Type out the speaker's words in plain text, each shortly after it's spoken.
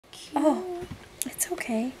Oh, it's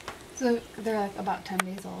okay. So they're like about 10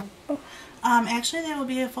 days old. Oh. Actually, they will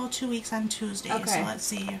be a full 2 weeks on Tuesday. Okay. So let's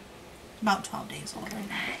see, about 12 days old. Okay.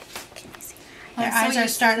 Can you see? Their eyes are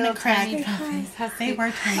starting to crack. They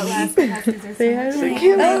were tiny. They are so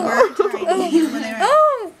cute. They were tiny. When they were,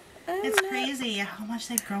 Oh! it's crazy how much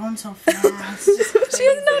they've grown so fast. She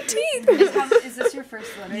has no teeth. Is this your first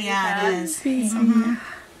litter? Yeah, it is.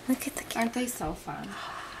 Look at the cute. Aren't they so fun?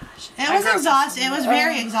 It was exhausting. It was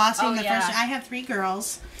very exhausting the yeah. first. I have 3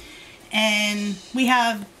 girls, and we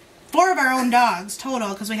have 4 of our own dogs total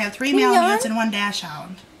because we have 3 Malamutes and 1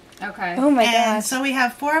 Dachshund. Okay. Oh my And gosh. so we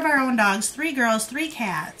have 4 of our own dogs, 3 girls, 3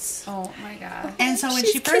 cats. Oh my god. And so when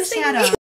She's she first kissing had me. us,